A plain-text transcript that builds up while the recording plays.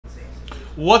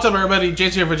What's up, everybody?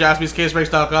 Jason here for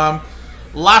JaspysCaseBreaks.com.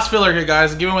 Last filler here,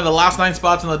 guys. Giving away the last 9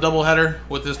 spots in the doubleheader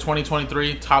with this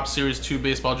 2023 Top Series 2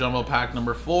 Baseball Jumbo Pack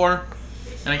number 4.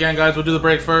 And again, guys, we'll do the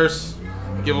break first,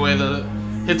 give away the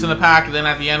hits in the pack, and then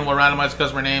at the end, we'll randomize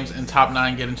customer names and top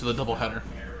 9 get into the doubleheader.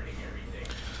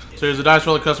 So here's the dice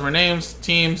roll of customer names,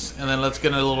 teams, and then let's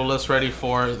get a little list ready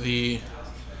for the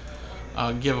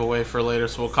giveaway for later.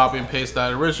 So we'll copy and paste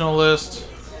that original list.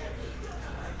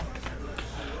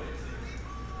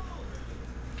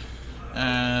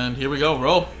 And here we go,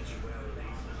 roll.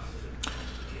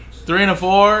 3 and a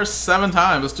 4, 7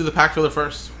 times. Let's do the pack filler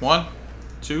first. 1,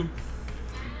 2,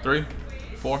 3,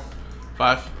 4,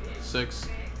 5, 6,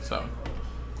 7.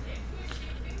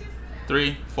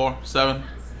 3, 4, 7.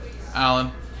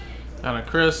 Alan. Down to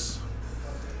Chris.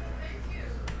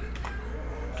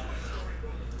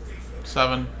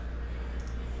 7.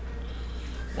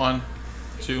 1,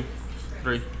 2,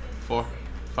 3, 4,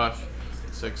 5,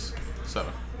 6,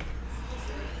 7.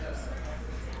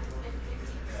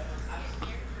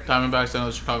 Diamondbacks down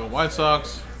to the Chicago White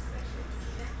Sox.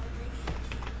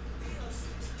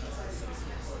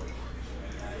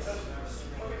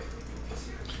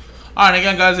 Alright,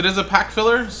 again, guys, it is a pack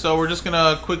filler, so we're just going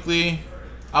to quickly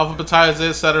alphabetize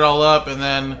it, set it all up, and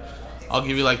then I'll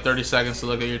give you like 30 seconds to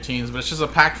look at your teams. But it's just a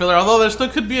pack filler, although there still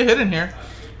could be a hit in here.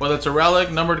 Whether it's a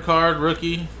relic, numbered card,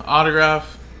 rookie,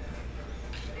 autograph,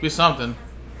 be something.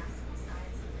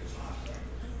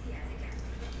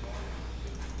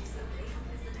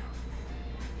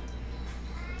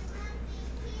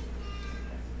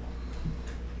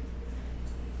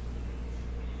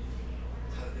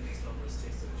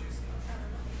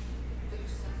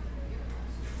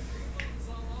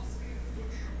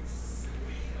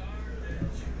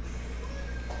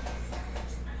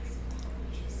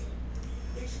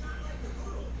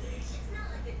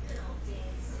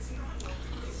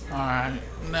 Alright,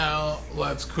 now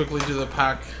let's quickly do the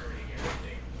pack.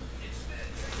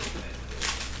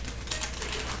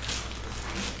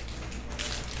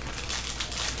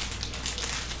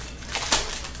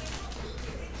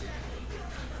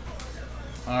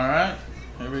 Alright,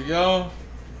 here we go.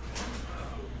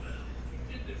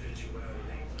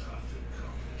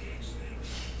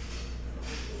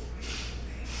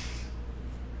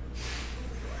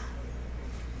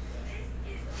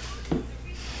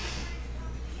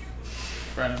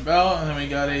 Brandon Bell, and then we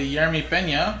got a Yermi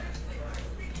Pena,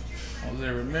 Jose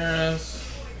Ramirez,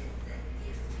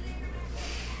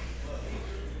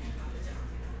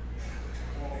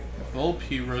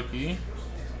 Volpe rookie,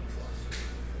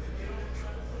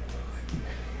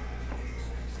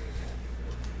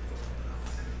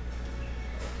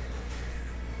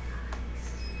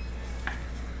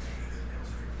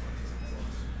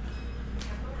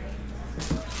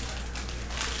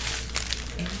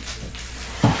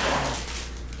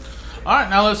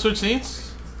 Alright, now let's switch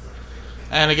seats.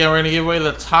 And again, we're going to give away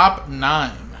the top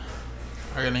 9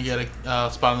 are going to get a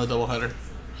spot in the doubleheader.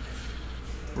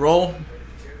 Roll.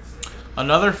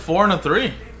 Another 4 and a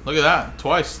 3. Look at that.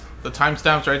 Twice. The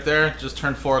timestamp's right there. Just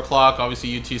turned 4 o'clock. Obviously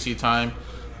UTC time.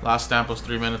 Last stamp was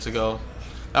 3 minutes ago.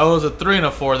 That was a 3 and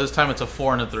a 4. This time it's a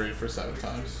 4 and a 3 for 7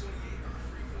 times.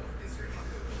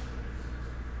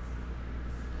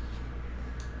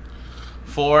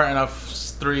 Four and a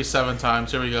 3, 7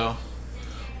 times. Here we go.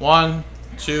 1,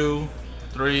 2,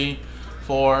 3,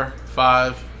 4,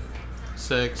 5,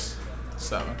 6,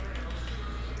 7.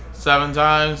 7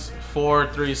 times. 4,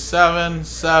 3, 7,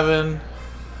 7.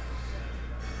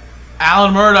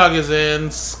 Alan Murdoch is in.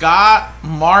 Scott,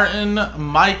 Martin,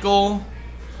 Michael,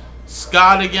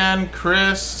 Scott again,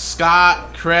 Chris,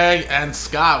 Scott, Craig, and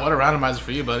Scott. What a randomizer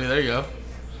for you, buddy. There you go.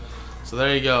 So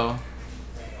there you go.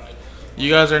 You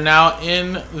guys are now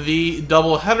in the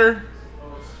doubleheader,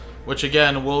 which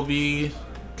again will be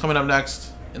coming up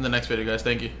next in the next video, guys.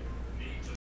 Thank you.